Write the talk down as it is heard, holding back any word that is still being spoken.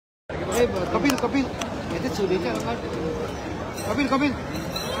कपिल कपिल येते चुलीच्या रंगात कपिल कपिल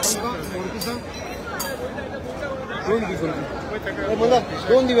मूर्तीचा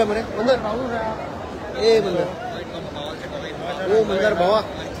दोन दिव्या बरे मंदर ए मंदर ओ मंदर भावा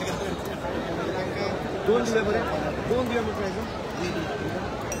दोन दिव्या बरे दोन दिव्या म्हटलं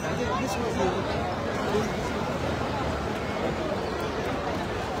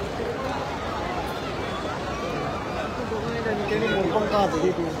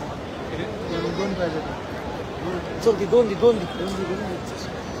दोन पाहिजे चल ती दोन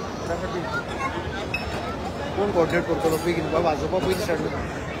कोऑर्डिनेट करतो बेगीन बाबा आजोबा पयलीं स्टार्ट करता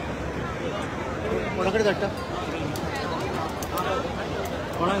कोणाकडे धाडटा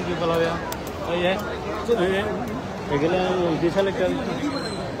कोणाक दिवपा लावया हे गेल्या विदेशाला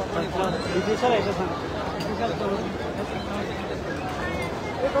विदेशाला येता सांग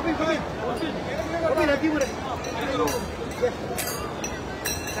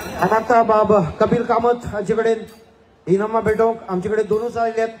आता बाब कपिल कामत हांचेकडे इनामा भेटोवंक आमचेकडे दोनूच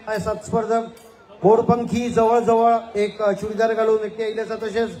आयले आहेत 7 स्पर्धक मोरपंखी जवळ जवळ एक चुडीदार घालून एकटे आयले आसा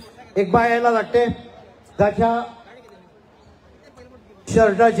तशेंच एक बाय आयला धाकटे जाच्या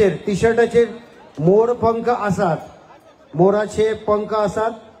शर्टाचेर टी शर्टाचेर मोर पंख आसात मोराचे पंख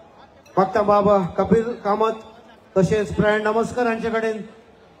आसात फक्त बाब कपिल कामत तशेंच प्राण नमस्कार हांचेकडे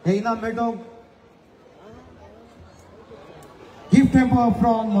हे इनाम भेटोवंक gift paper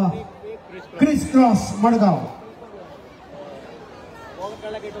from criss cross Madgaon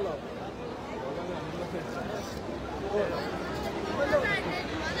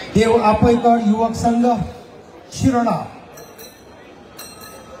देव आपयकर युवक संघ शिरोडा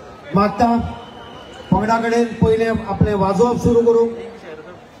मागता पंगडाकडे पहिले आपले वाजोवप सुरू करू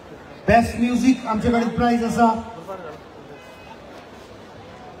बेस्ट म्युझिक आमच्याकडे प्राइज असा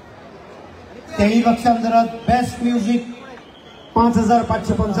तेही लक्षात धरात बेस्ट म्युझिक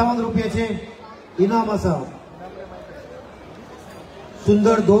 5555 रुपयाचे इनाम असा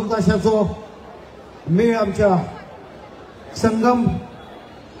सुंदर 2 तासाचो मेळ आमच्या संगम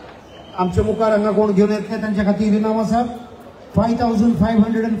आमच्या मुखार हांगा कोण घेऊन येतले त्यांच्या खातीर इनाम असा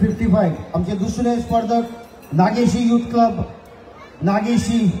 5555 आमचे दुसरे स्पर्धक नागेशी युथ क्लब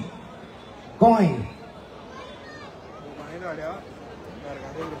नागेशी गोंय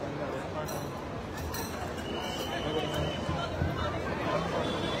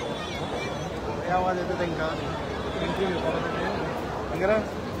आवाज येतो त्यांना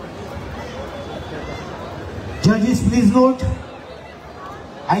जजेस प्लीज नोट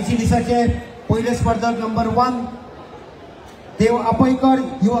आयची दिसाचे पहिले स्पर्धक नंबर 1 देव आपयकर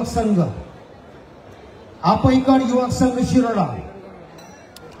युवक संघ शिरोडा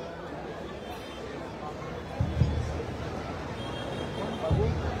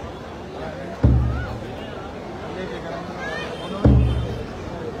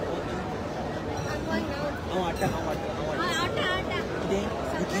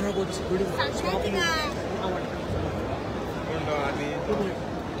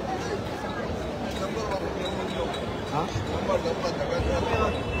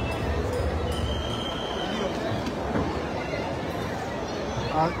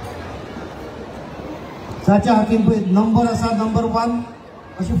जाच्या हातीन नंबर असा नंबर 1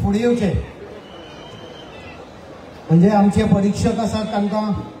 असे फुडें येवचे म्हणजे आमचे परीक्षक आसात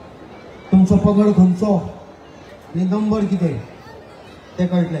तांकां तुमचो पगड खंयचो आनी नंबर कितें ते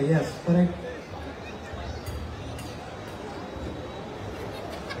कळटलें यस करेक्ट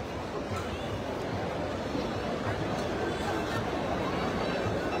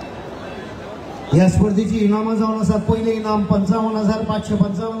या स्पर्धेची इनामां जावन आसात पयले इनाम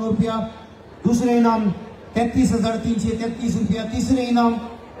 55,555 रुपया दुसरे इनाम 33,333 रुपया तिसरे इनाम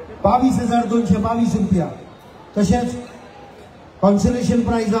 22,222 रुपया तशेंच कॉन्सोलेशन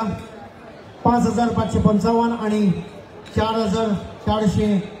प्राइजा 5,555 आणि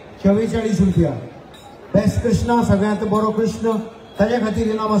 4,444 रुपया बेस्ट कृष्णा सगळ्यात बरो कृष्ण ताच्या खातीर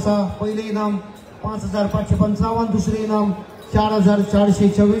इनाम आसा पयले इनाम 5,555 दुसरे इनाम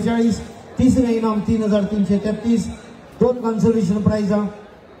 4,444 तिसरे इनाम 3,333 दोन कॉन्सोलेशन प्राइजा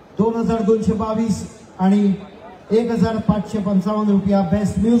 2,222 आणि 1,555 रुपया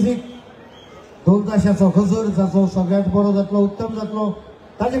बेस्ट म्युझिक 2 तासाचो गजर जाचो सगळ्यात बरो जातलो उत्तम जातलो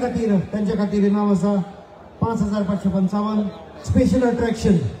ताचे खातीर त्यांच्या खातीर इनाम आसा 5,555 स्पेशल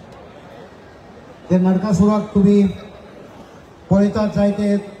अट्रॅक्शन ते नरकासुराक तुम्ही पळयतात जायते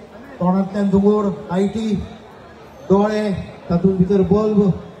तोंडांतल्यान दोंगर लायटी दोळे तातूंत भितर बल्ब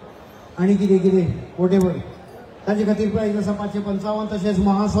आणि कितें कितें वॉटेवर ताचे खातीर प्राइज आसा 555 तशेंच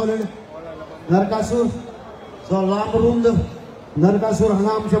महासॉलिड नरकासूर जो लांब रुंद नरकासूर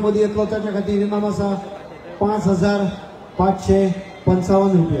हांगा आमच्या मदीं येतलो ताच्या खातीर इनाम आसा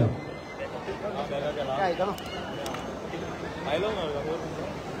 5,555 रुपया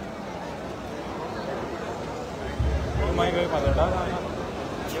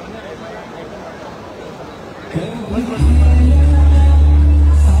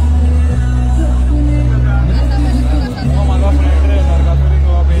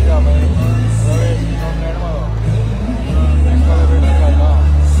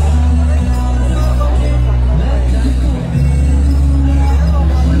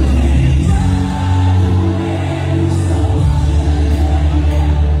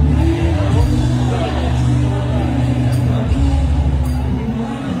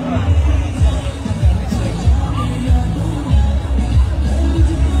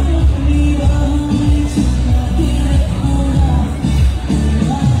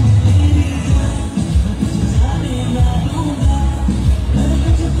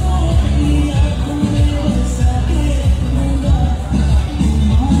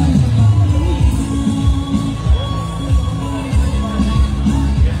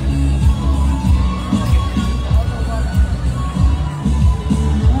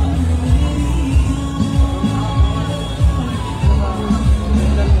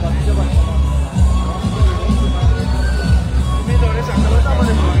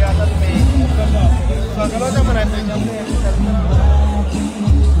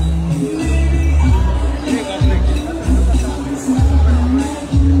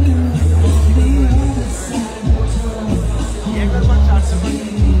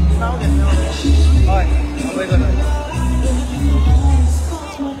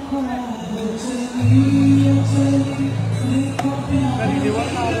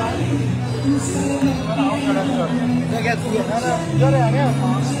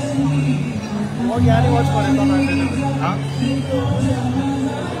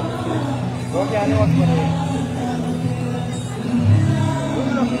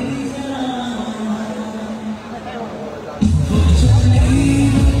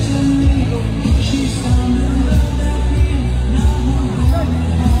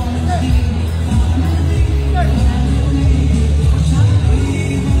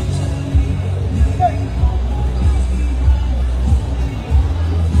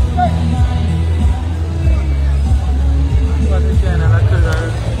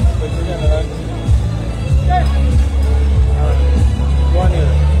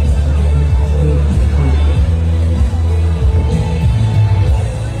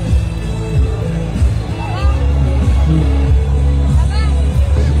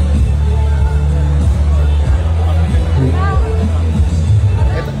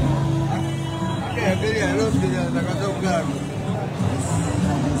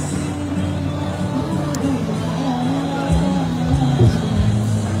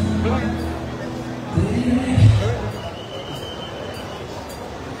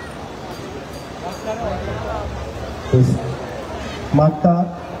मागता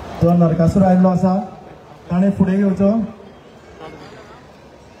जो नरकासूर आयिल्लो आसा ताणें फुडें घेवचो.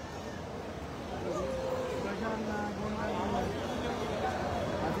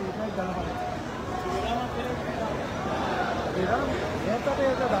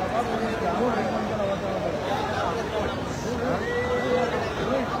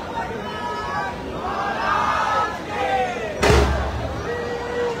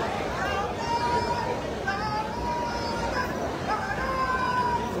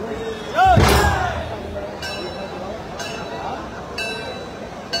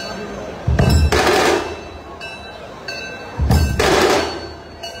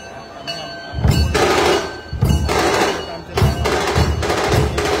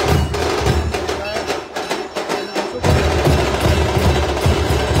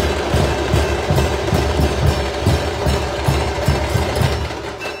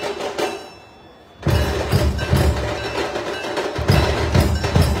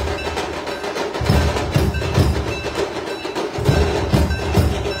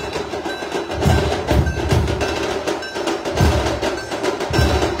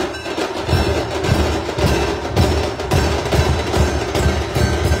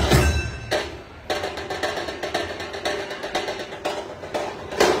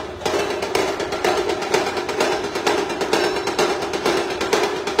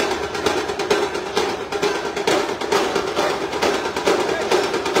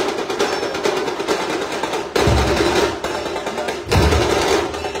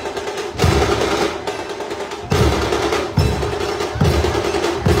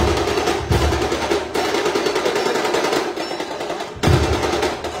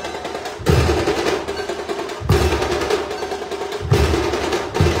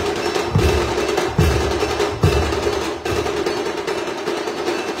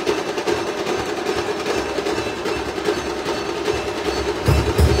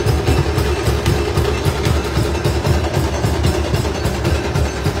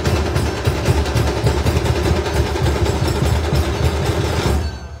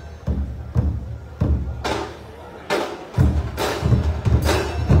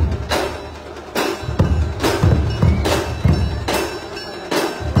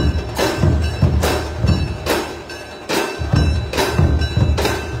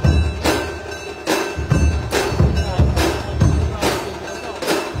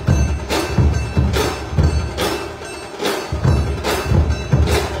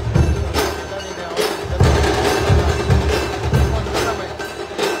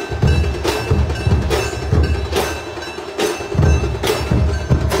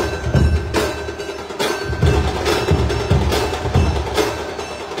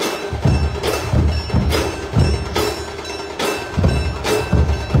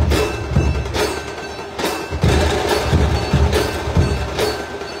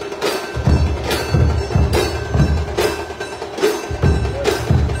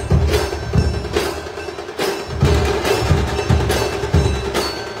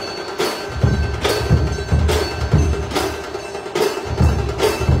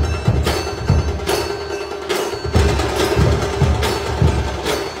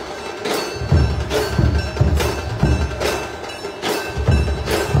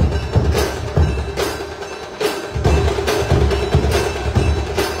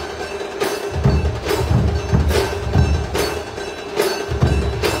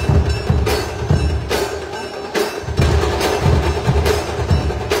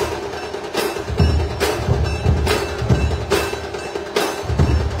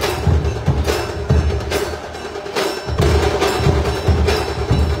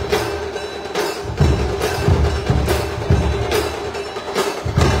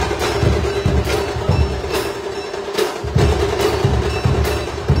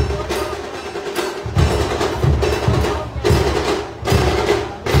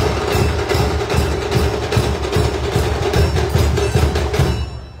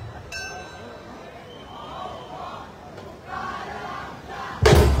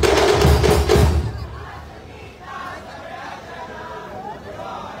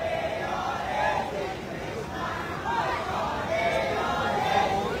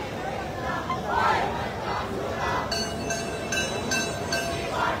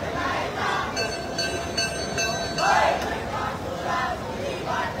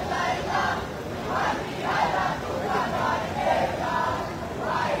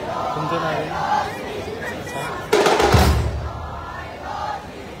 तुमचं नाव आहे?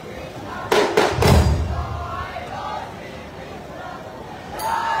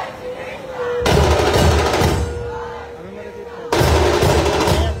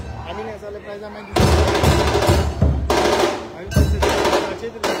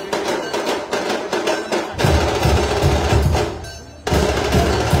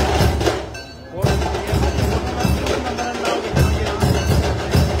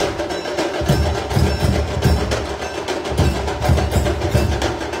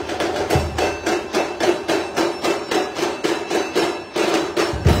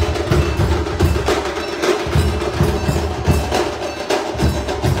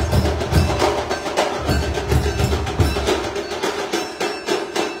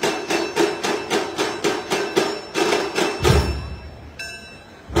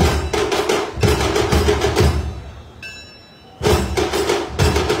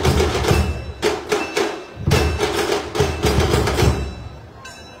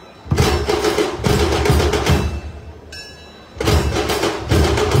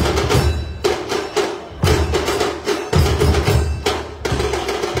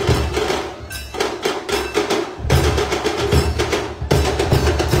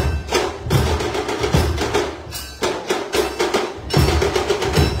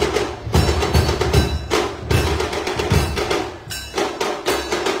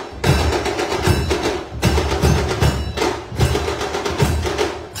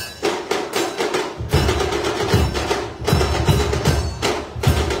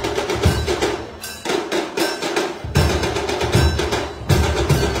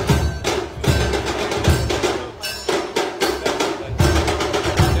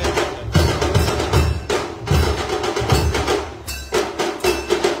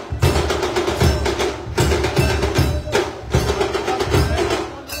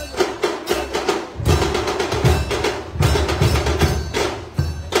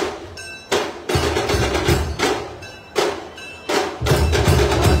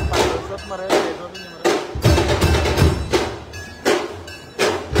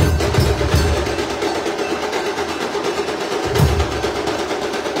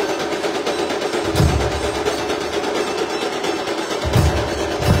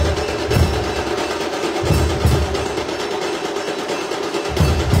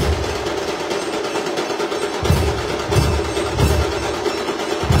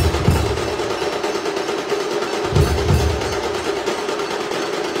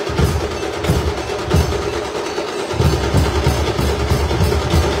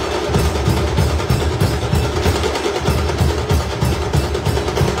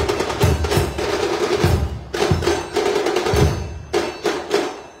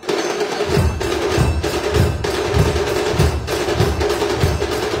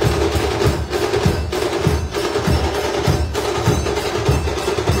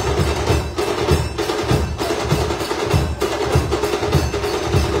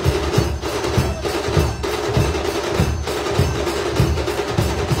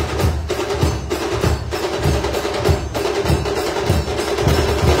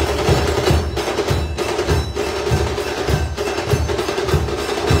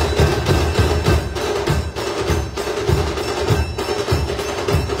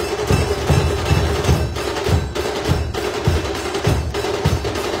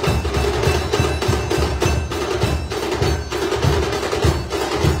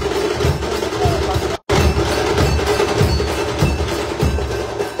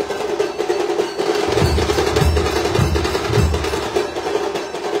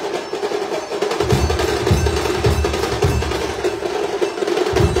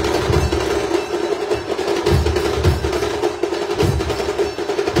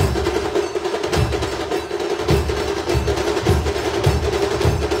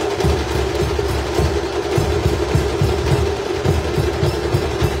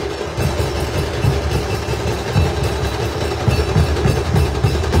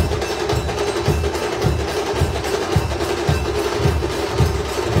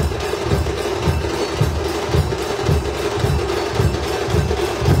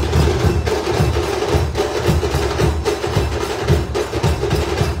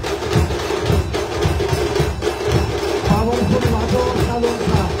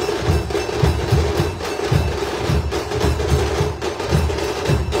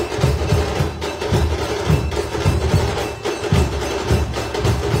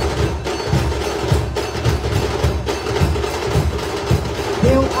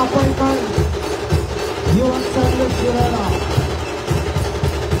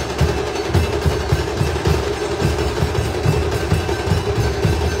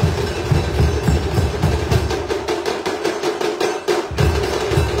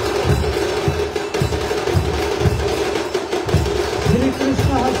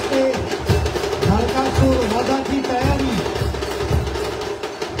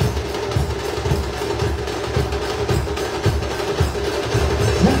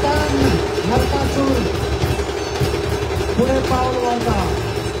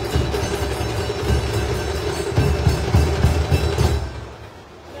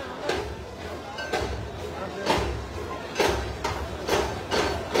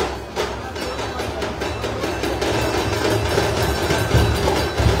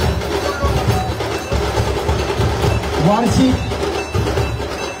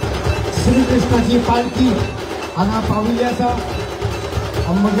 श्रीकृष्णाची पालखी हांगा पाविल्ली आसा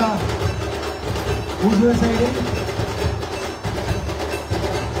म्हज्या उजवे सायडीन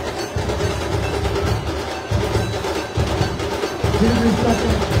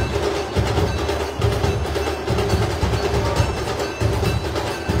श्रीकृष्णाचे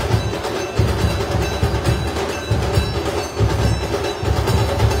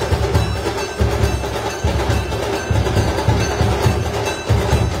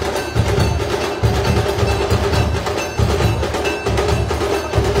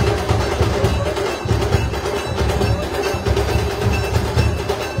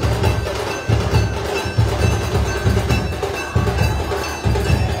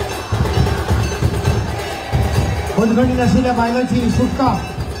मनगणीत आशिल्ल्या बायलांची सुटका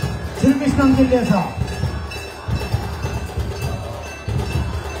श्रीकृष्णान केल्ली आसा.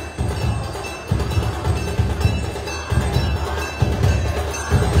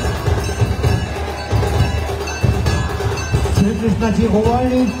 श्रीकृष्णाची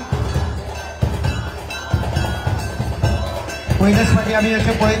ओवाळणी पहिल्याच फाटी आम्ही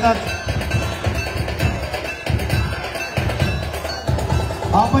असे पळयतात.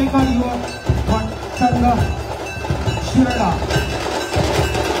 आपयकार युवक संघ शिरोडा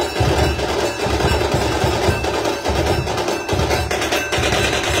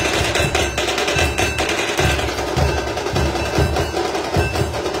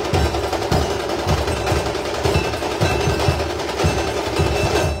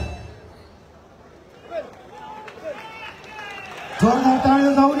जोरदार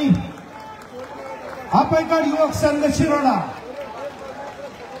टाळ्या जाऊनी आपयकार युवक संघ शिरोडा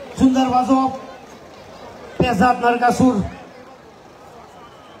सुंदर वाजवप पेजात नरकासूर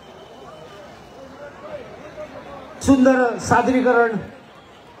सुंदर सादरीकरण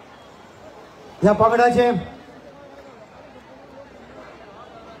या पंगडाचे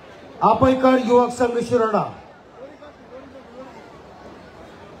आपयकर युवक संघ शिरोडा.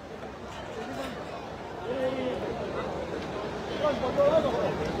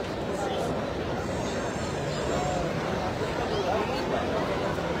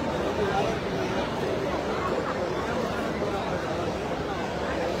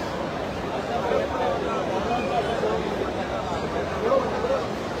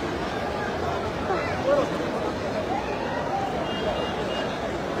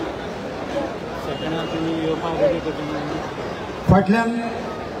 फाटल्यान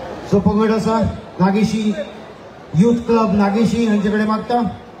जो पंगड आसा नागेशी यूथ क्लब नागेशी हांचेकडे मागता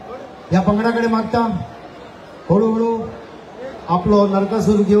ह्या पंगडाकडे मागता हळूहळू आपलो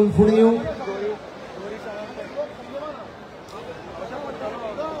नरकासूर घेऊन फुडें येऊ.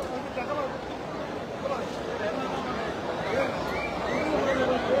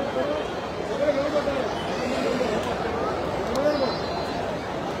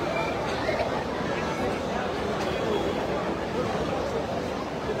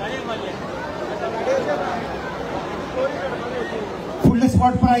 फुल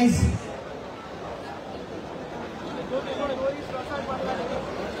स्पॉट प्राइज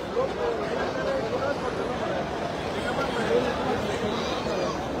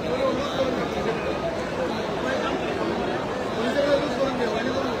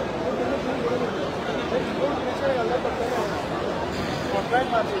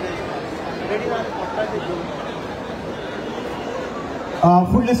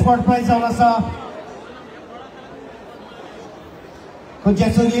फुल स्पॉट प्राइज जावन आसा खंयच्या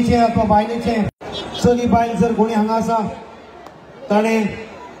चलयेचे अथवा बायलेचे. चली बायल जर कोणी हांगा आसा ताणें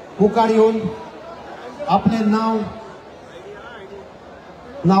मुखार येवन आपले नाव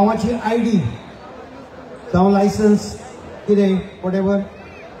नावाची ID जावं लायसन्स कितें वॉटेवर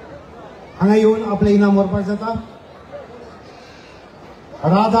हांगा येवन आपलें इनाम व्हरपाक जाता.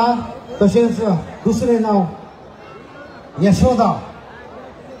 राधा तशेंच दुसरें नाव यशोदा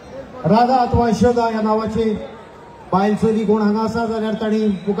राधा अथवा यशोदा ह्या नावाचे बायल चली कोण हांगा आसा जाल्यार तांणी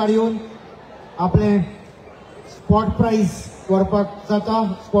मुखार येवन आपले स्पॉट प्राइज व्हरपाक जाता.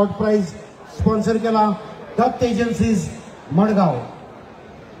 स्पॉट प्राइज स्पॉन्सर केला दत्त एजन्सीज मडगांव.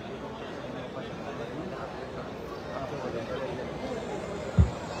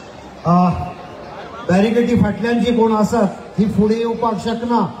 बॅरिकेडी फाटल्यान जी कोण आसात ती फुडें येवपाक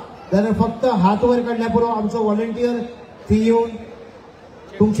शकना जाल्यार फक्त हात वयर काडल्या पुरो आमचो व्हॉलंटियर थंय येवन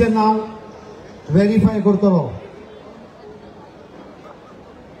तुमचें नाव व्हेरीफाय करतलो.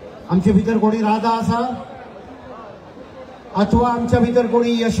 आमचे भितर कोणी राधा आसा अथवा आमच्या भितर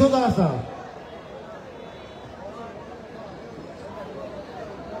कोणी यशोदा आसा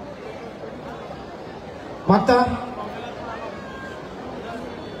मागता.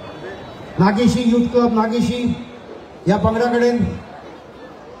 नागेशी यूथ क्लब नागेशी या पंगडा कडेन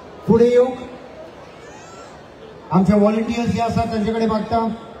पुढे येऊ. आमच्या व्हॉलेंटियर्स जे असतात त्यांच्याकडे मागता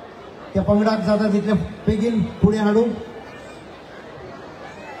त्या पंगडाक जाता तिथले बेगीन पुढे हाडू.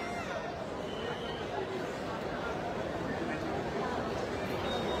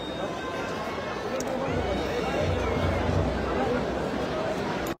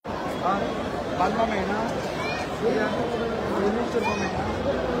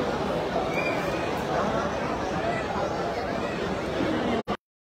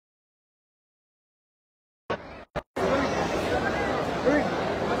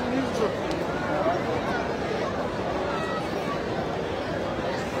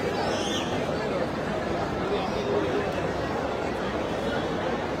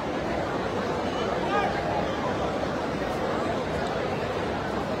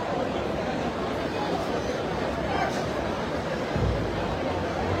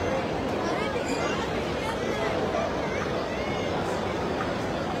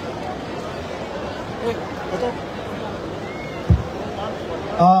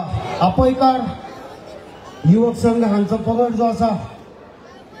 अपयकार युवक संघ हांचो पंगड जो आसा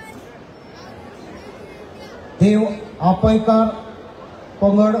देव अपयकार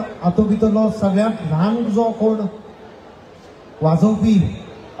पंगड हातूंत भितरलो सगळ्यांत ल्हान जो कोण वाजोवपी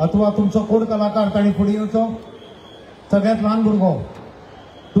अथवा तुमचो कोण कलाकार ताणी फुडें येवचो. सगळ्यांत ल्हान भुरगो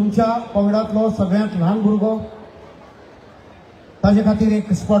तुमच्या पंगडांतलो सगळ्यांत ल्हान भुरगो ताजे खातीर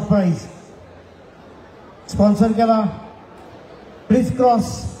एक स्पॉट प्राइज स्पॉन्सर केला. क्रिस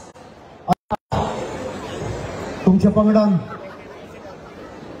क्रॉस तुमच्या पंगडान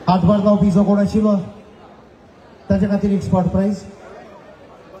हातभार लावपी जो कोण आशिल्लो ताचे खातीर एक स्पॉट प्राइज.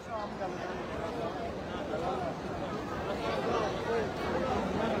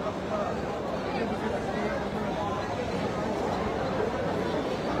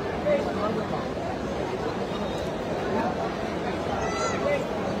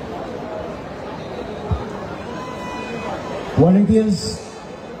 व्हॉलेंटियर्स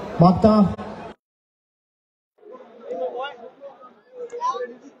मागता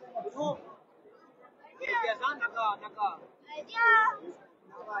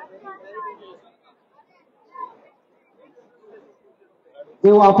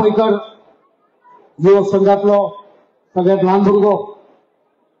देव आपयकर युवक संघातलो सगळ्यात लहान भुरगो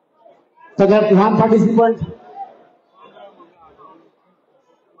सगळ्यात लहान पार्टिसिपंट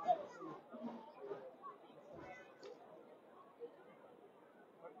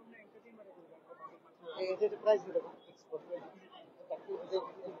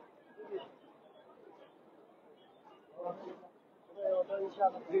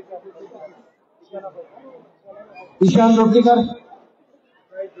ईशान लोटलीकर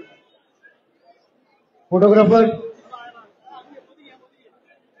फोटोग्राफर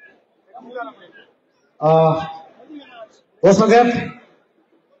हो सगळ्यात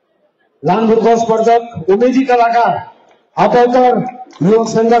लहान भुरगो स्पर्धक उमेदी कलाकार आपयकर युवक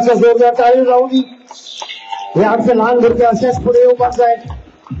संघाचा जोरदार ताळी रावली. हे आमचे लहान भुरगे असेच पुढे येवपाक जाय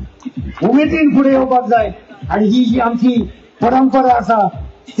उमेदीन पुढे येवपाक जाय आणि ही जी आमची परंपरा आसा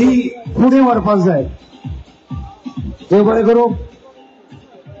ती पुढे व्हरपाक जाय. देव बरें करूं.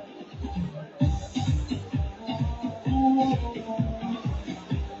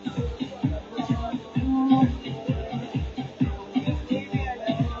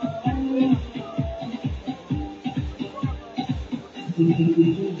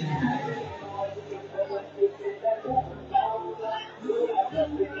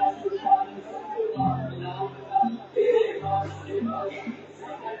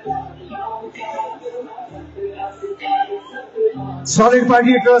 सॉलिड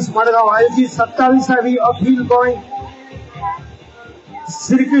पार्टी ट्रस्ट मडगाव आयोजित 27वी अखिल गोय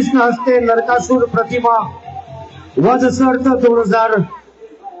श्रीकृष्ण हस्ते नरकासूर प्रतिमा वध सर्त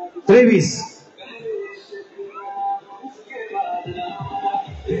 2023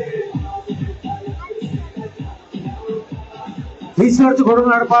 ही सर्त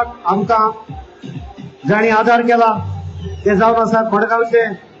घडून हाडपाक आमकां जाणी आदार केला ते जावन आसात मडगावचे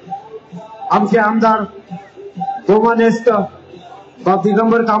आमचे आमदार गोमानेस्त बाब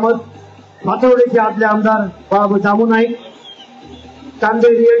दिगंबर कामत, पातोडेचे आदले आमदार बाब दामू नाईक, कांदे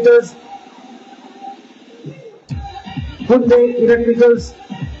रिएल्टर्स, कुंदे इलेक्ट्रिकल्स,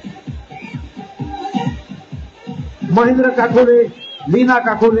 महेंद्र काकोले, लीना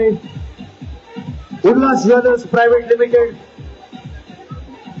काकोले, उल्लास jewellers private limited,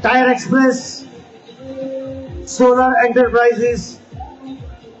 tyre express, solar enterprises,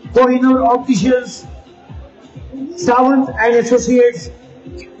 Kohinoor opticians, Sawant end associates,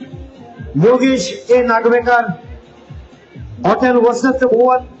 Yogesh के नागवेकर, हॉटेल वसंत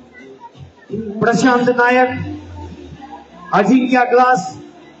भुवन, प्रशांत नायक, अजिंक्य ग्लास,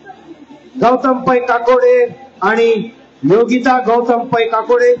 गौतम पै काकोडे आणि योगिता गौतम पै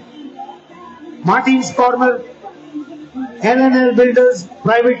काकोडे. Martins corner, LNL builders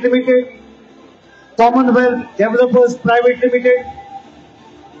private limited, Commonwealth developers private limited,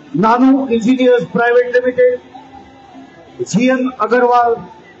 नानू engineers private limited, GN Agarwal,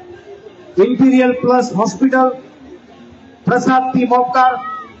 imperial plus hospital, प्रसाद पी मोपकार,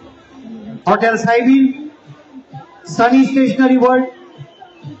 हॉटेल साइबिन, सनी stationery world,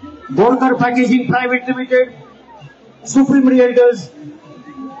 Golkar packaging private limited, supreme realtors,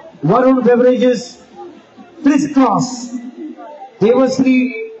 वरुण beverages, criss cross, Devashree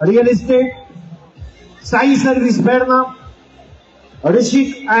real estate, Sai service बेरना,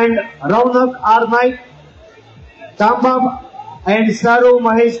 ऋषिक end रौनक R Naik, तांबाब end सारू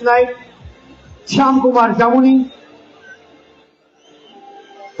महेश नाइक, श्याम कुमार जामुनी,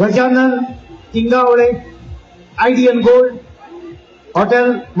 Gajanan इंगावड़े, आइडियन gold,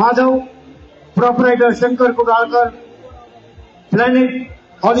 hotel Madhav, proprietor Shankar Kudalkar, planet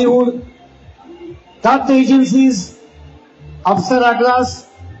Hollywood, Datta agencies, Apsara glass,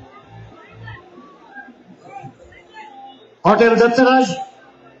 hotel Dattaraj,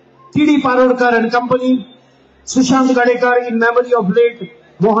 TD पारोडकर end company, Sushant Gadekar in memory of late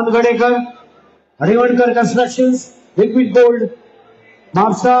Mohan Gadekar, Revankar constructions, liquid gold,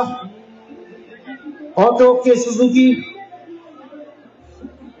 Mapusa, auto K Suzuki,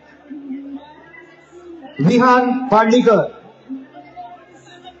 Vihaan पार्लीकर,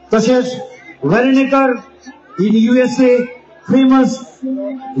 तसेच Vernekar in USA famous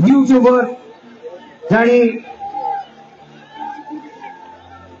YouTuber ज्यांनी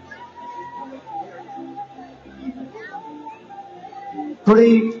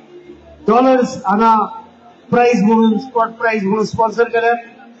थोडी dollars आना price म्हणून spot price म्हणून sponsor केल्यात.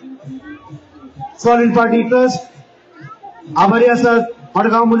 Solid party trust आभारी असतात.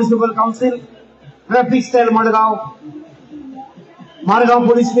 Madgaon municipal council, traffic style Madgaon, Margao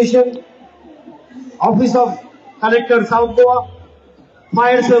police station, office of collector south Goa,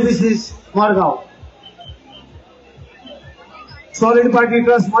 fire services Margao. Solid party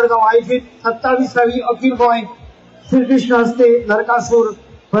trust Madgaon आयोजित 27वी अखिल गोय श्रीकृष्ण हस्ते नरकासूर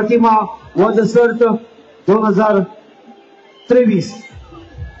प्रतिमा वध सर्त 2023.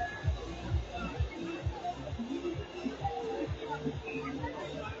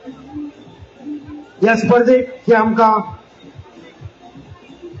 या स्पर्धेक जे आमकां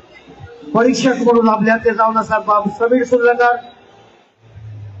परीक्षक म्हणून लाभल्या ते जावन आसात बाब समीर सुर्लकार,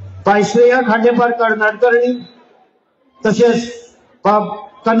 बाय श्रेया खांडेपारकर नाडकर्णी, तशेंच बाब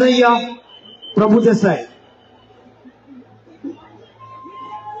कन्हैया प्रभुदेसाय.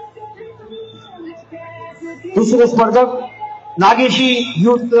 दुसरे स्पर्धक नागेशी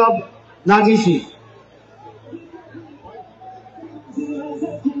यूथ क्लब नागेशी.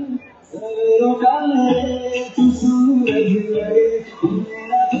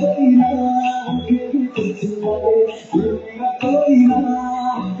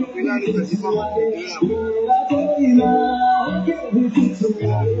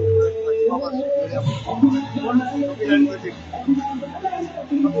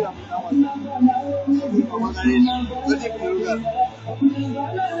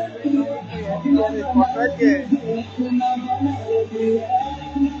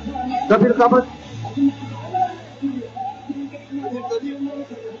 कपिल कामत,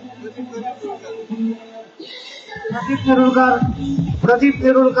 प्रदीप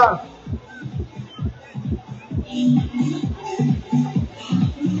नेरुलकर,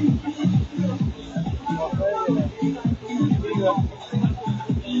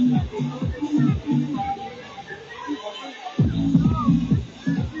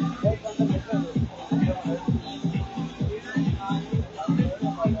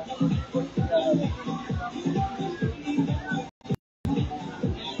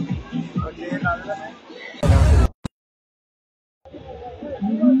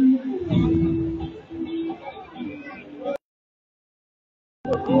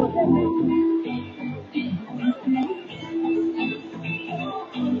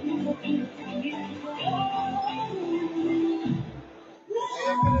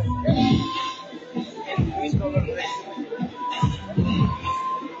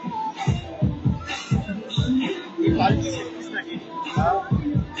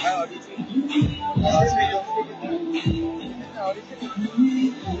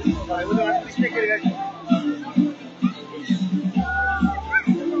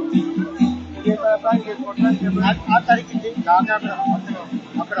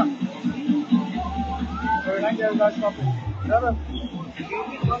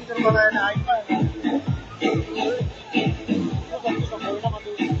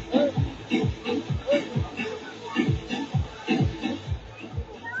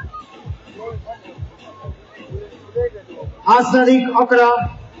 आज तारीख 11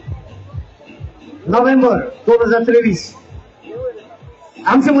 नोव्हेंबर 2023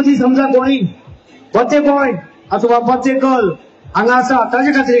 आमच्या मदीं समजा कोणी बर्थडे बॉय अथवा बर्थडे गर्ल हांगा आसा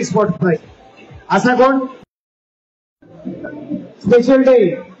ताजे खातीर एक स्पॉट प्राइज आसा कोण स्पेशल डे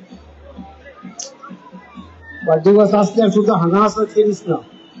वाढदिवस असल्यार सुद्धा हांगा आसत दिसना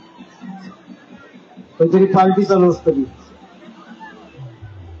खंय तरी पार्टी चालू आसतली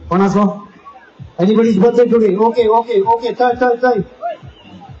कोणाचो anybody's birthday today okay try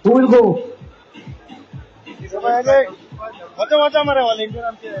who will go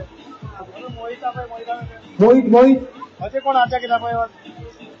Mohit Ajay कोण आता किती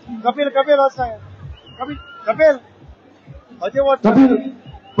कपिल कपिल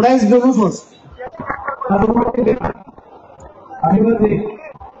प्राइज घेऊन first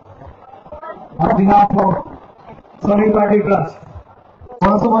on behalf of Sorry Party Trust.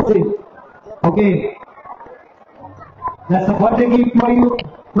 Okay. That's a birthday gift for you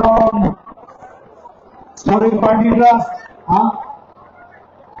from Sorry Party Trust. Huh?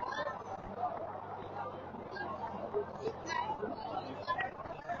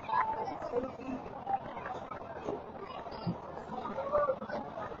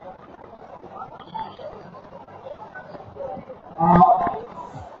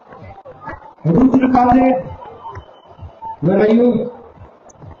 Rudra Kale, where are you?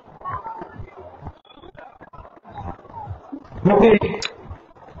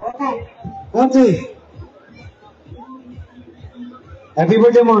 Okay. Happy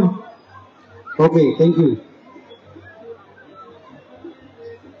birthday, Mon. Okay, thank you.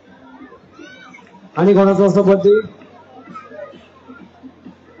 Ani konacho also birthday?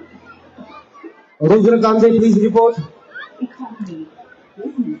 Rudra Kale, please report.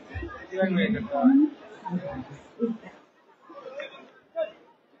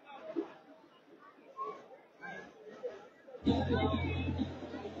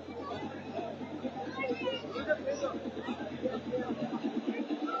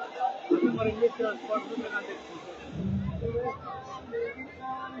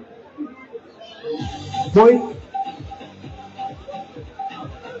 Point.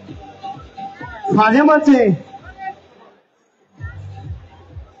 फाल्या मारते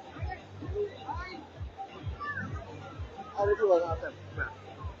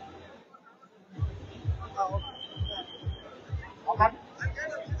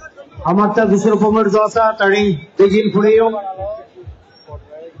आमचा दुसरा comment जो असा ताणी बेगीन फुडें येवंक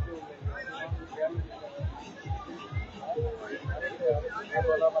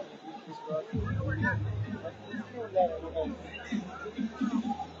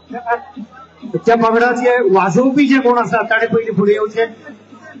त्या पंगडाचे वाजोवपी जे कोण आसा ताणे पयलीं फुडें येवचे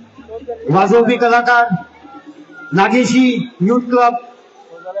वाजोवपी कलाकार नागेशी यूथ क्लब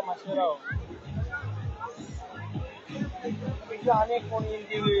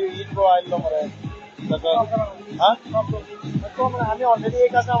आम्ही ऑलरेडी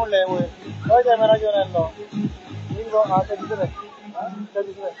एक आसा म्हणले खंय कॅमेरा घेवन आयल्लो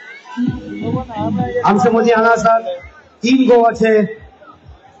आमच्या मदीं हांगा आसात 3 गोवाचे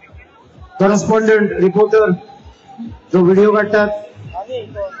करस्पॉन्डंट रिपोर्टर जो व्हिडिओ काडटात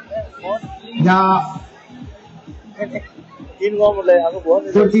ह्या तीन गोवा म्हणले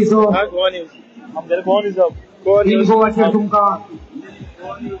चर्चीचो गोवा न्यूज आमगेले गोवा न्यूज 3 गोवाचेर तुमकां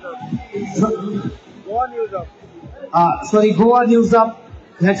गोवा न्यूज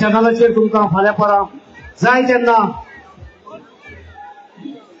ह्या चॅनलाचेर तुमकां फाल्यां परां जाय तेन्ना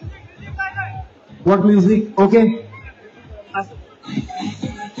What music? Okay.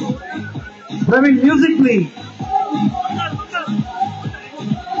 Praveen, music please.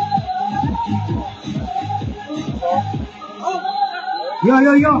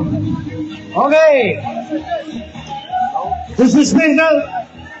 Yo. Okay. This is special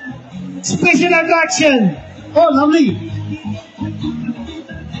attraction. Oh, lovely.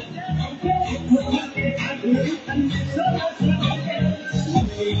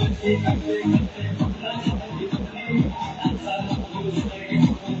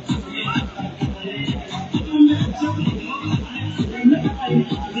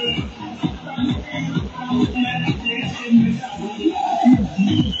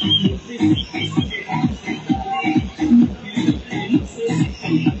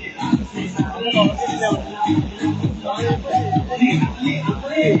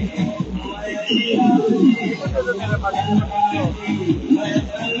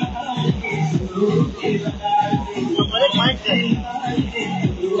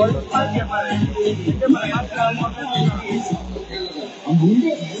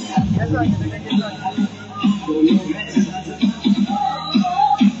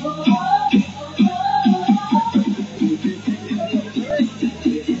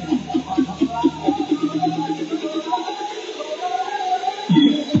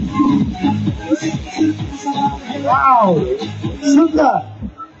 Wow, सुंदर.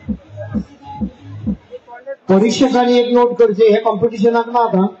 परीक्षकांनी एक नोट करचे हे कॉम्पिटिशनाक ना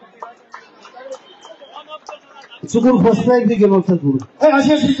आता चुकून फर्स्ट प्राइज बी गेलो चुकून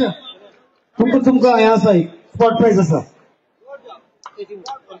अशें तुमकां हें आसा एक स्पॉट प्राइज आसा.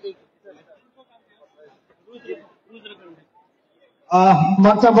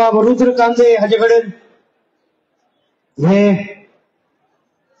 मागचा बाब रुद्र कांदे हाचे कडेन हे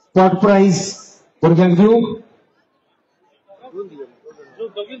स्पॉट प्राइज भुरग्यांक दिवंक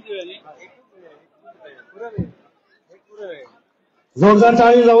जोरदार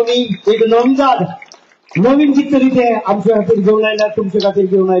ताळी जावनी एक नवजात नवीन कित तरी ते आमच्या खातीर घेवन आयल्यात तुमचे खातीर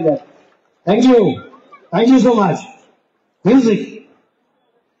घेवन आयल्यात. Thank you so much. Music.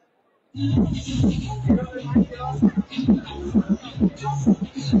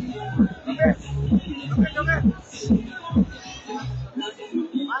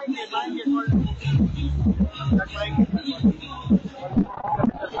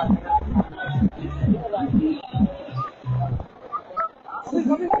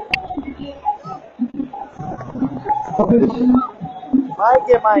 Mic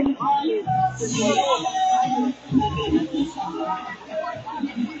है माइक.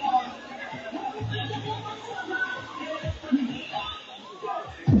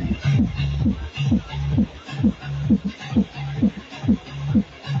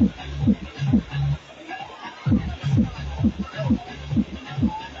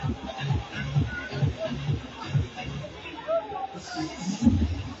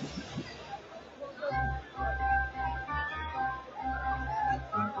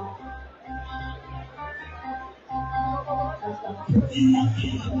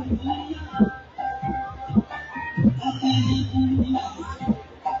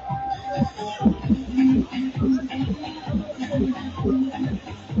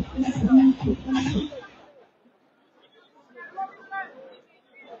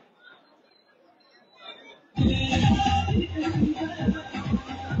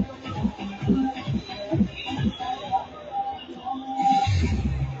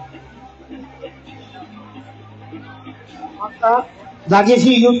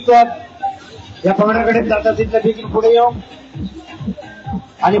 जागेशी युथ क्लब या पंगडाकडे जाता तिथल्या देखील पुढे येऊ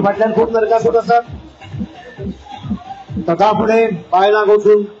आणि फाटल्यान खूप नरकासूर असतात. तका पुढे बायलांक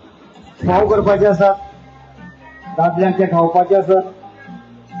वचून फाव करपाचे असतात. दादल्यांक ते खावपाचे असतात.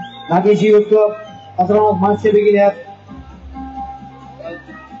 जागेशी युथ क्लब पात्रांव मातशे बेगीन येयात.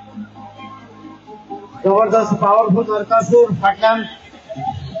 जबरदस्त पॉवरफुल नरकासूर फाटल्यान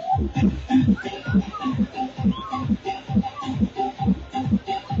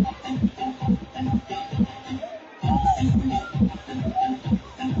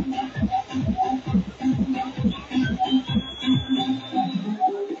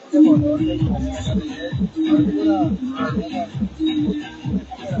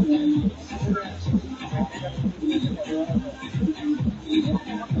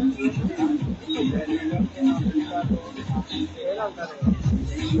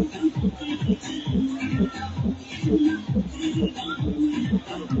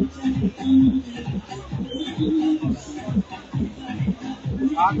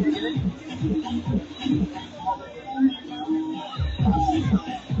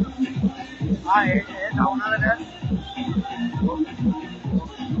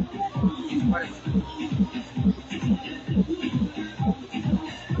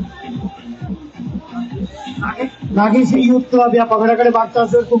नागेशी युथ क्लब या पगडाकडे मागता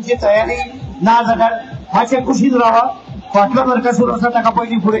असेल तुमची तयारी ना जाल्यार मातशे कुशीत रावा. फाटलो नरकासूर आसा ताका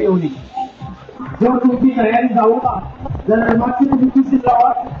पयलीं फुडें येवनी. जर तुमची तयारी जावना जाल्यार मातशी तुमी कुशीत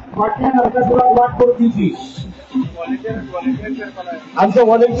रावा. फाटल्या नरकासुराक वाट करून दिवची. आमचे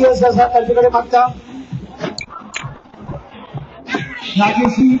व्हॉलंटियर्स आसा तांचे कडेन मागता.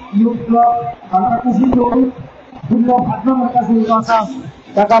 नागेशी युथ क्लब ताका कुशीत येवन तुमचो फाटलो नरकासूर जो आसा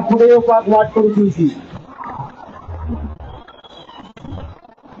ताका फुडें येवपाक वाट करून दिवची.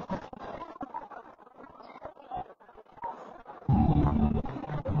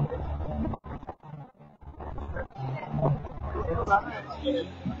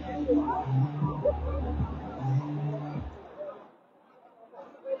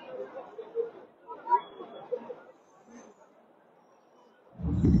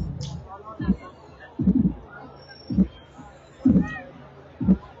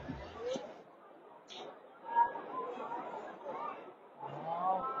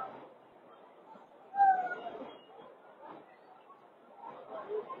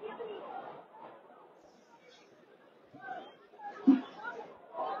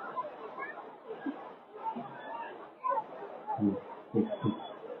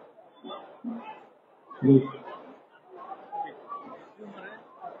 Judges,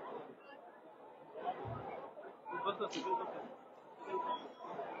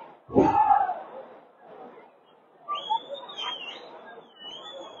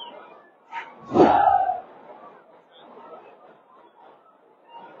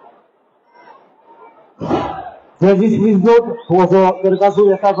 please note was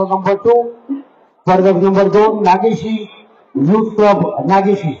Narkasur attacker number 2. Further number 2, Nageshi, Youth Club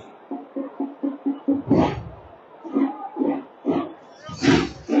Nageshi.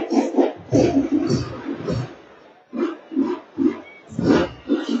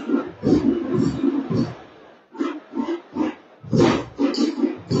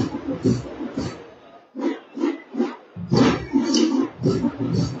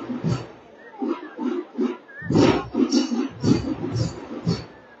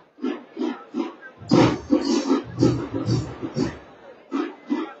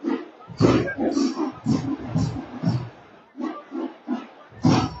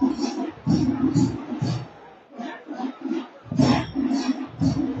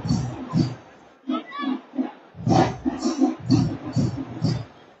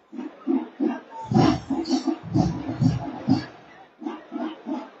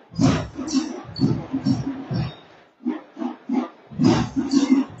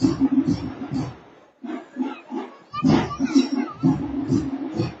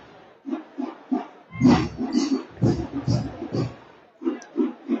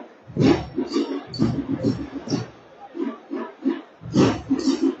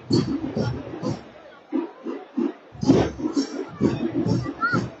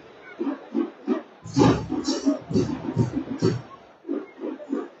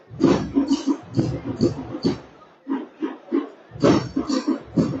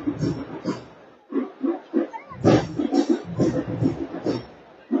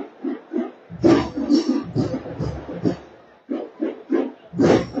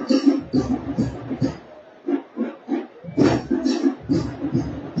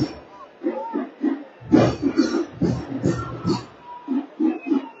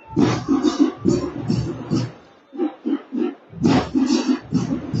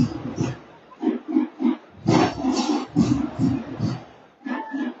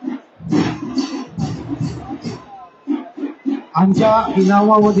 आमच्या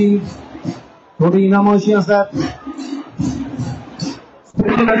इनामामध्ये थोडी इनामं अशी असतात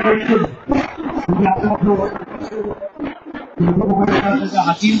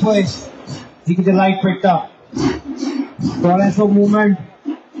हातीन पळय जी कितें लायट पेटता थोडेसो मुवमेंट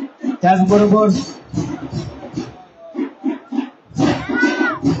त्याचबरोबर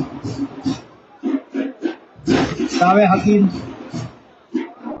डावे हातीन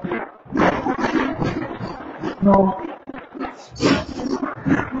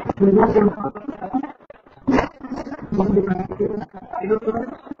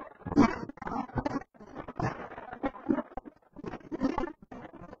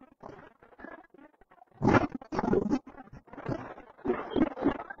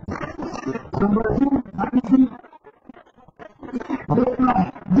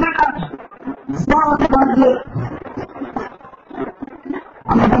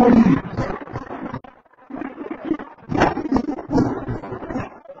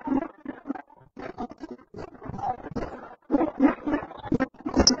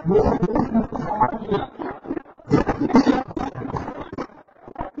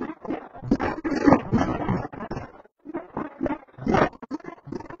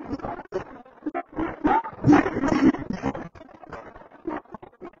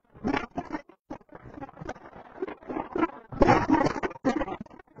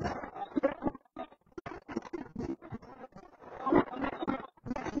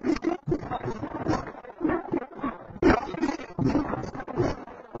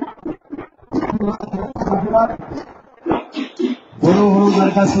हळूहळू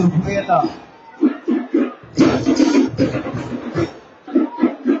नरकासूर पुढे येता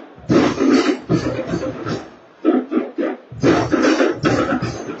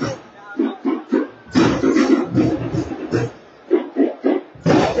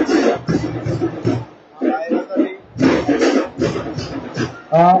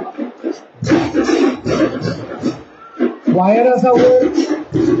वायर असा वर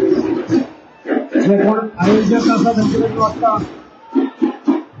जे कोण आयोजक असतात त्यांच्याकडे वाटता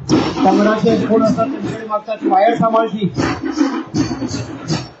पंगडाचे कोण असतात त्यांच्याकडे मागतात वायर सांभाळशी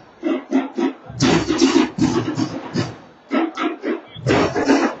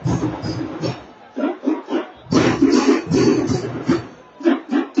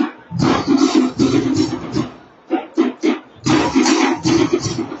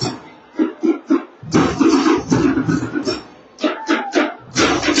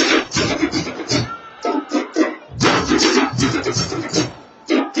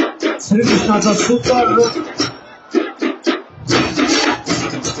कृष्णाचा सुंदर रूप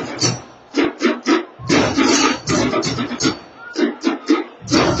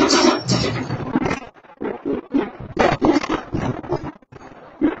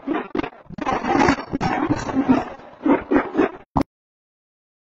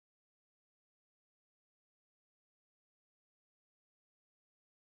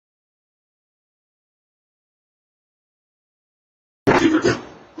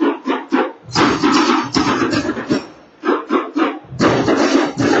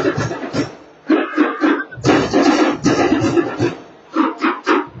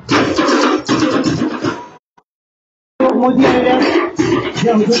मोदी आलेल्या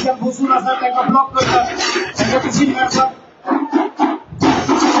जे हुजूरच्या बसून असतात त्यांना ब्लॉक करतात त्यांच्या कुशीने असतात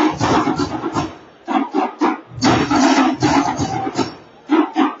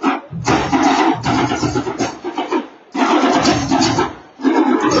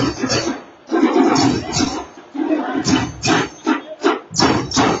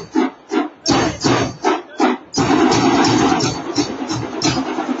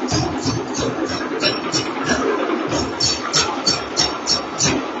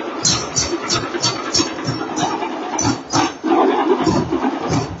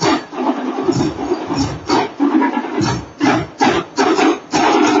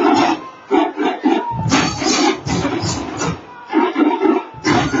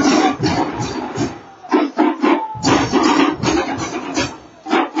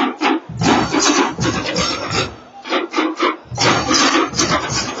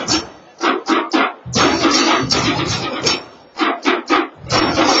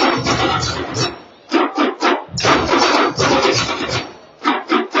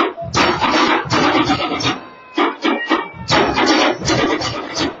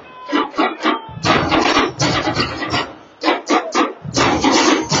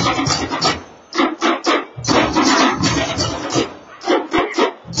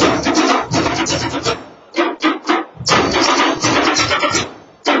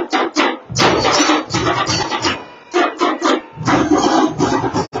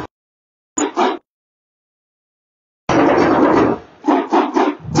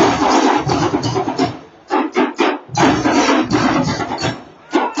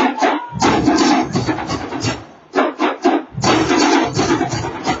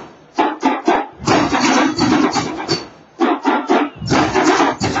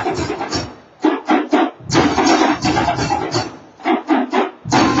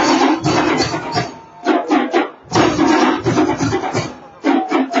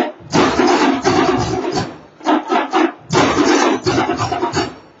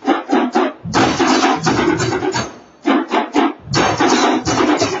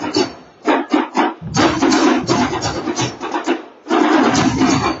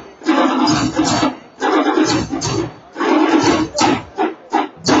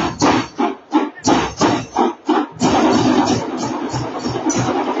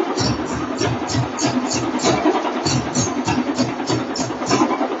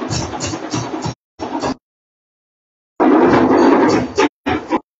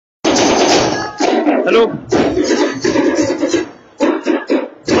हॅलो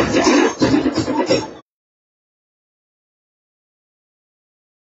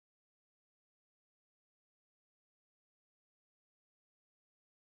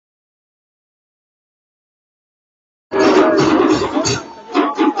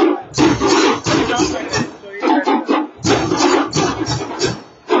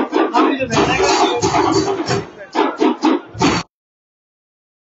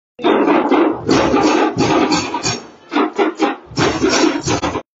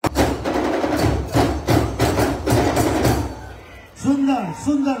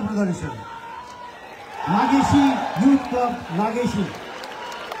सुंदर प्रदर्शन नागेशी यूथ क्लब नागेशी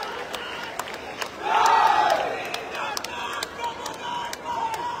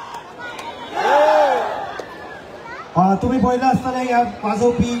तुम्ही पहिला असताना या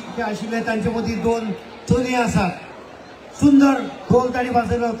वाजोपी जे आशिल्ले त्यांच्या मदीं दोन चली आसात सुंदर ढोल ताणी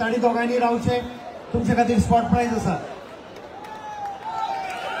वाजयलो ताणी दोगांनी रावचे तुमचे खातीर स्पॉट प्राइज आसा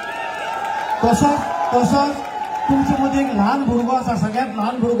तसोच तुमचे मध्ये एक लहान भुरगो आसा सगळ्यात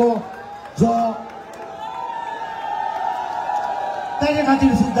लहान भुरगो जो ताजे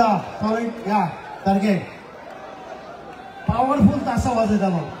खातीर सुद्धा पॉइंट या सारखे पावरफुल तासो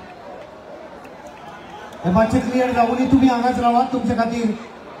वाजयतालो हे मातशें क्लियर जावून तुम्ही हांगाच रावात तुमचे खातीर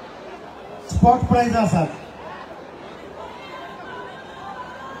स्पॉट प्राइज आसात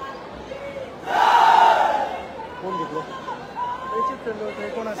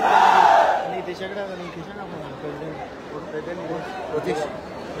प्रतीक्ष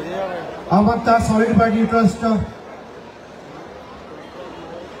हांव मागता सॉलिड पार्टी ट्रस्ट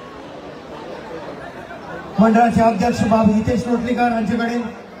मंडळाचे अध्यक्ष बाबू हितेश लोटलीकर हांचे कडेन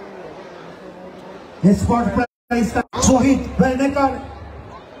हे spot price Sohit Vernekar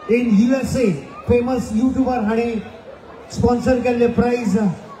in USA famous YouTuber हांणी स्पॉन्सर केल्ले प्राइज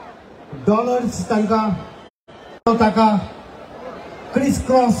डॉलर्स ताका क्रिस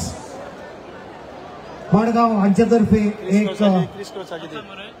क्रॉस मडगांव हांचे तर्फे एक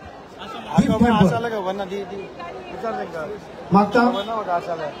गिफ्ट मागता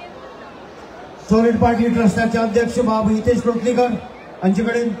सॉलिड पार्टी ट्रस्टाचे अध्यक्ष बाबू हितेश लोटलीकर हांचे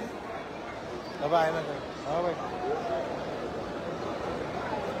कडेन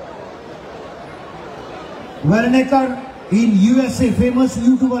Vernekar in USA famous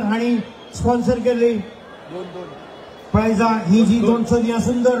YouTuber हांणी स्पॉन्सर केल्ली प्राइजा ही जी 200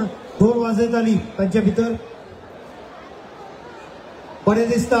 सुंदर ढोल वाजयताली तांच्या भितर बरें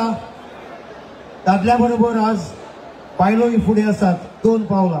दिसता दादल्या बरोबर आज बायलोय फुडें आसात 2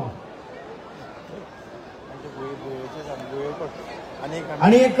 पावलां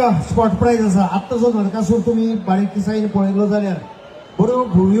आणि एक स्पॉट प्राइज आसा आत्ता जो नरकासूर तुम्ही बारीकसायेन पळयलो जाल्यार बरो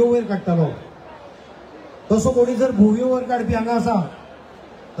भुंयो वयर काडटालो तसो कोणी जर भुंयो वयर काडपी हांगा आसा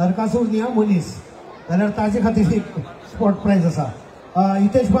नरकासूर न्ही मनीस जाल्यार ताजे खातीर एक स्पॉट प्राइज आसा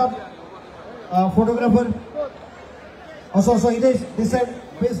हितेश बाब फोटोग्राफर असो हितेश दिस साइड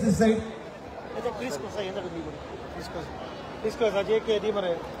फेस दिस साइड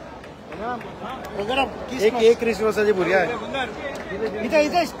एक क्रिसमसाची भुरगी आहे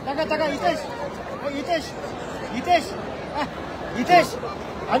हितेश हितेश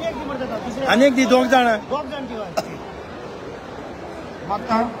अनेक दी 2 जाण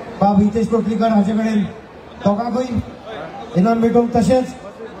मागता बाब हितेश लोटलीकर हाचे कडेन दोगांकूय इनाम मेळोवंक तशेंच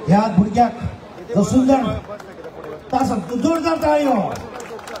ह्या भुरग्याक जो सुंदर तासा जोरदार ताळयो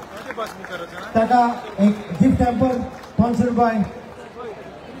ताका एक gift hamper sponsored by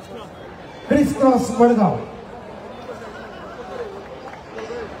criss cross Madgaon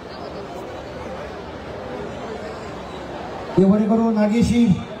हे बरें करून नागेशी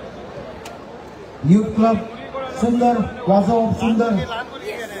यूथ क्लब सुंदर वाजोवप सुंदर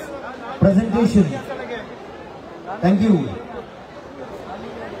प्रेजेंटेशन थँक यू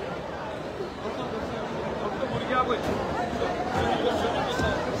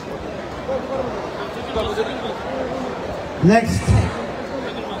नेक्स्ट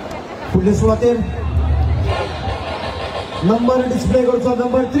फुडले सुवातेर नंबर डिस्प्ले करचो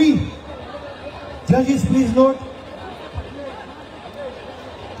नंबर 3 जजीस प्लीज नोट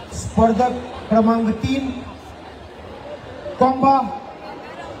स्पर्धक क्रमांक 3 कोंबा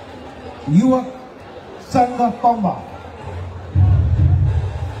युवक संघ कोंबा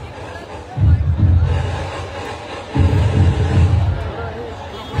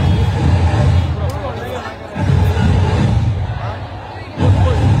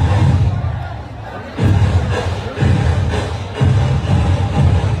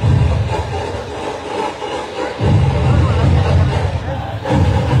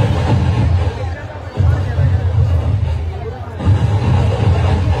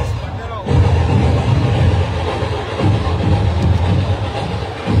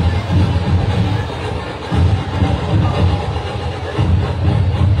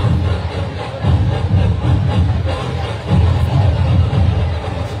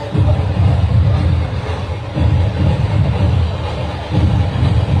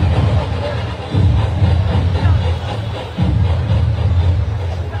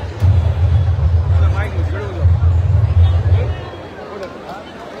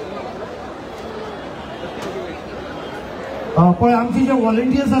पण आमचे जे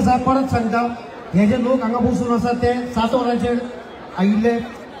व्हॉलंटियर्स आसा परत सांगता हे जे लोक हांगा बसून आसात ते 7 वरांचेर आयिल्ले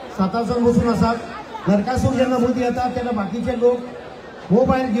 7 बसून आसात नरकासूर जेन्ना मदीं येतात तेन्ना बाकीचे लोक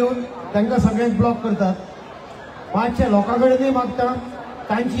मोबायल घेवन तांकां सगळ्यांक ब्लॉक करतात मातशे लोकां कडेनूय मागता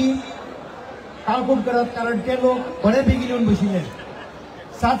तांची काळकूट करत कारण ते लोक बरे बेगीन येवन बशिल्ले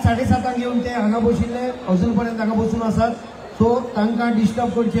 7:30 येवन ते हांगा बशिल्ले अजून पर्यंत हांगा बसून आसात सो तांकां डिस्टर्ब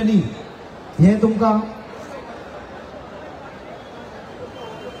करचें न्ही हे तुमकां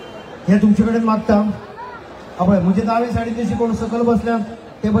हे तुमचे कडेन मागता पळय म्हणजे दावे सायडीन जशी कोण सकल बसल्यात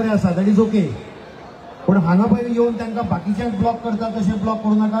ते बरे आसा दॅट इज ओके पण हांगा पळय येवन तांकां बाकीच्यांक ब्लॉक करतात तशें ब्लॉक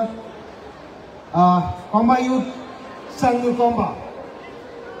करूं नाकात कोंबा यूथ संघ कोंबा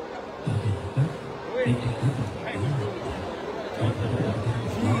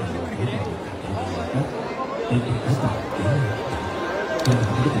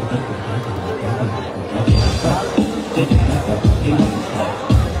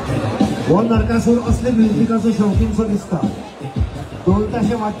हो नरकासूर असले म्युझिकाचो शौकीन सो दिसता ढोल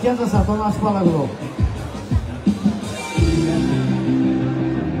तशे मातशेच आसा तो नाचपा लागलो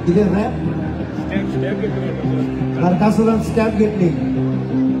कितें रॅप नरकासुरान स्टॅप घेतली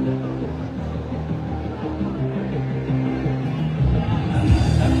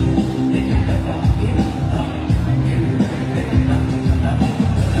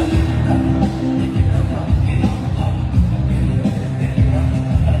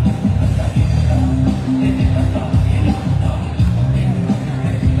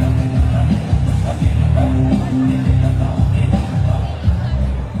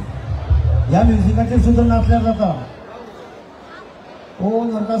या म्युझिकाचेर सुद्धा नाचल्यार जाता ओ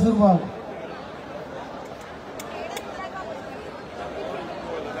नरकासूर बाब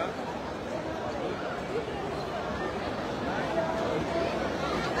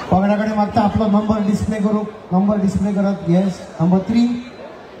पगडाकडे मागता आपला नंबर डिस्प्ले करू नंबर डिस्प्ले करत येस नंबर 3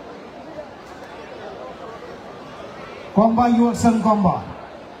 कॉम्बा युअर सन कॉम्बा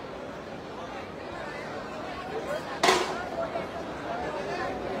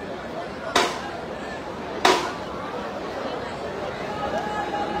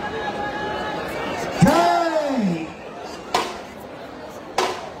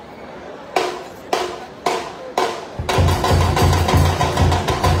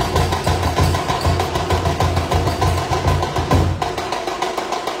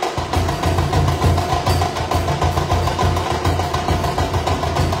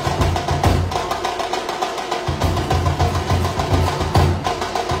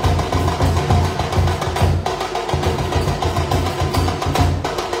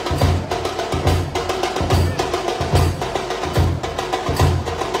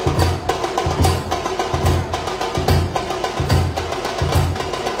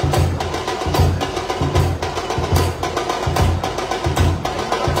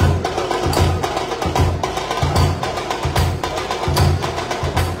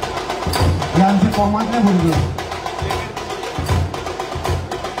आमचे कॉमातले भुरगे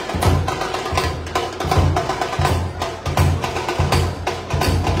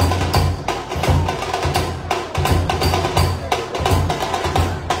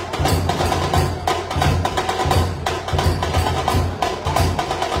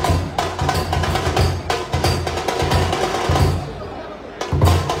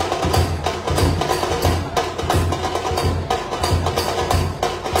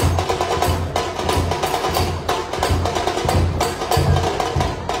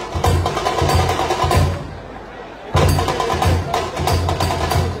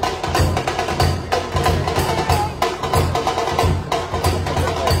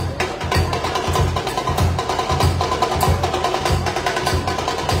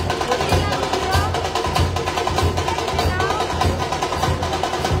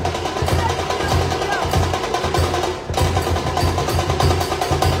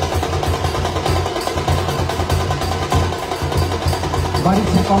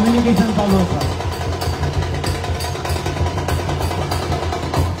बारीकशे कम्युनिकेशन चालू होतं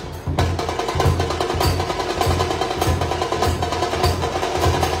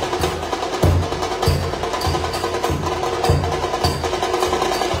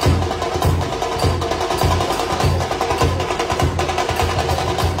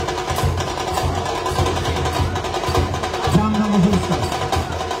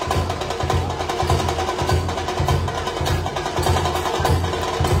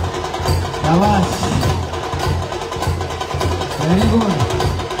शाबाश व्हेरी गुड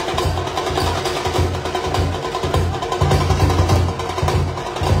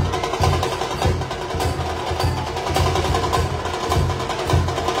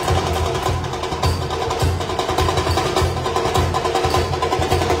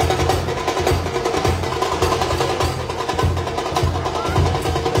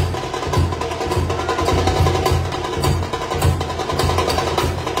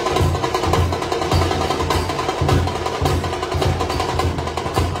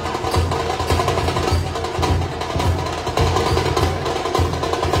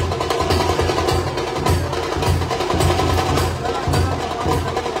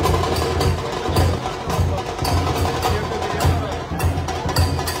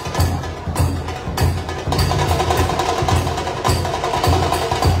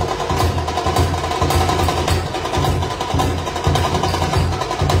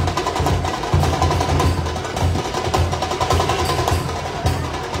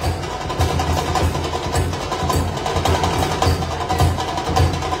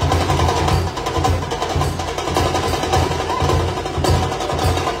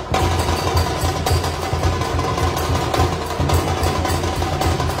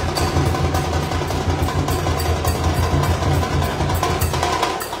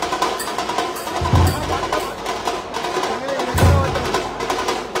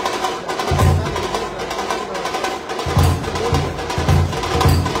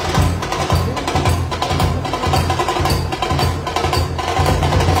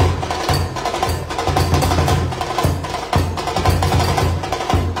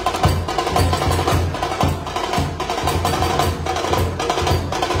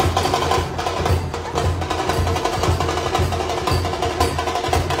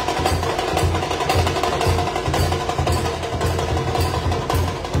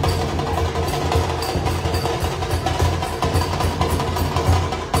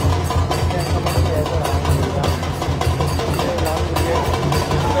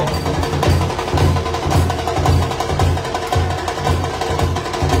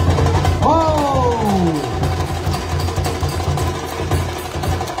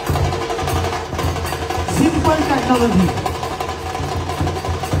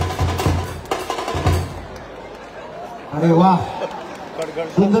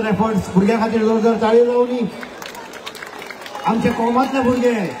सुंदर एफर्ट्स भुरग्या खातीर जोरदार ताळयो लावनी आमचे कोमातले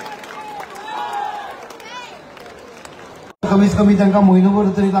भुरगे कमीत कमी तांकां म्हयनोभर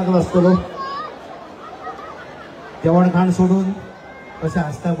तरी लागलो आसतलो जेवण खाण सोडून कशें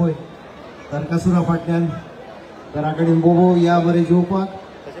आसता पळय नरकासुरा फाटल्यान घरा कडेन बोबो या बरें जेवपाक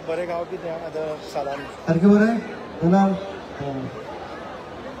तशें बरें गावठी तें आतां सालान सारकें बरें जाल्यार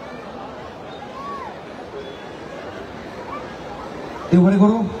देव बरें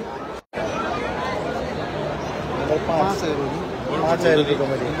करूं 5 रुपये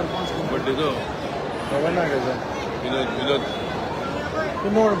मध्ये खबर ना विनोद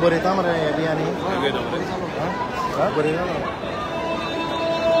तूं नोट बरयता मरे हें बी आनी बरयता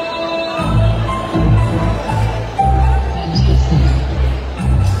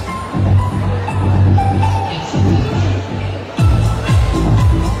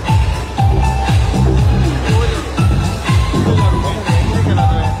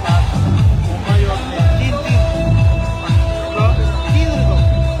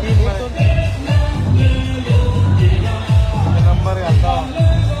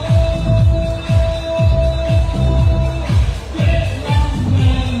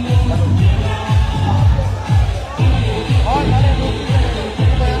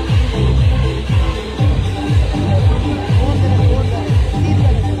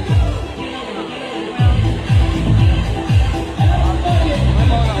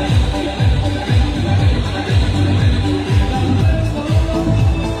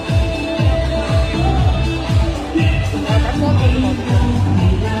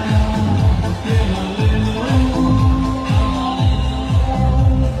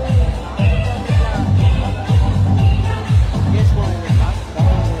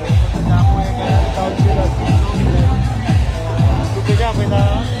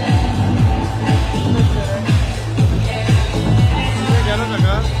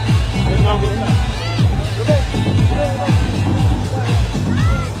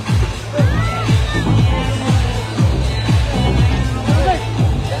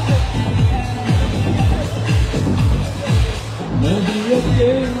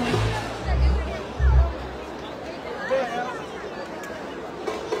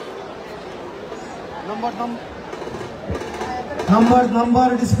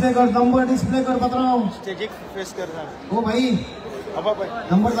नंबर डिस्प्ले कर पत्राव स्टेजिक फेस करना हो भाई अब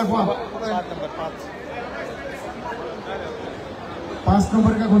नंबर दाखवा 7 नंबर 5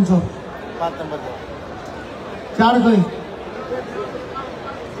 नंबर का कोणचो 5 नंबर 4 खंय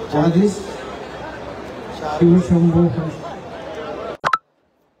 40 4 शिवशंभू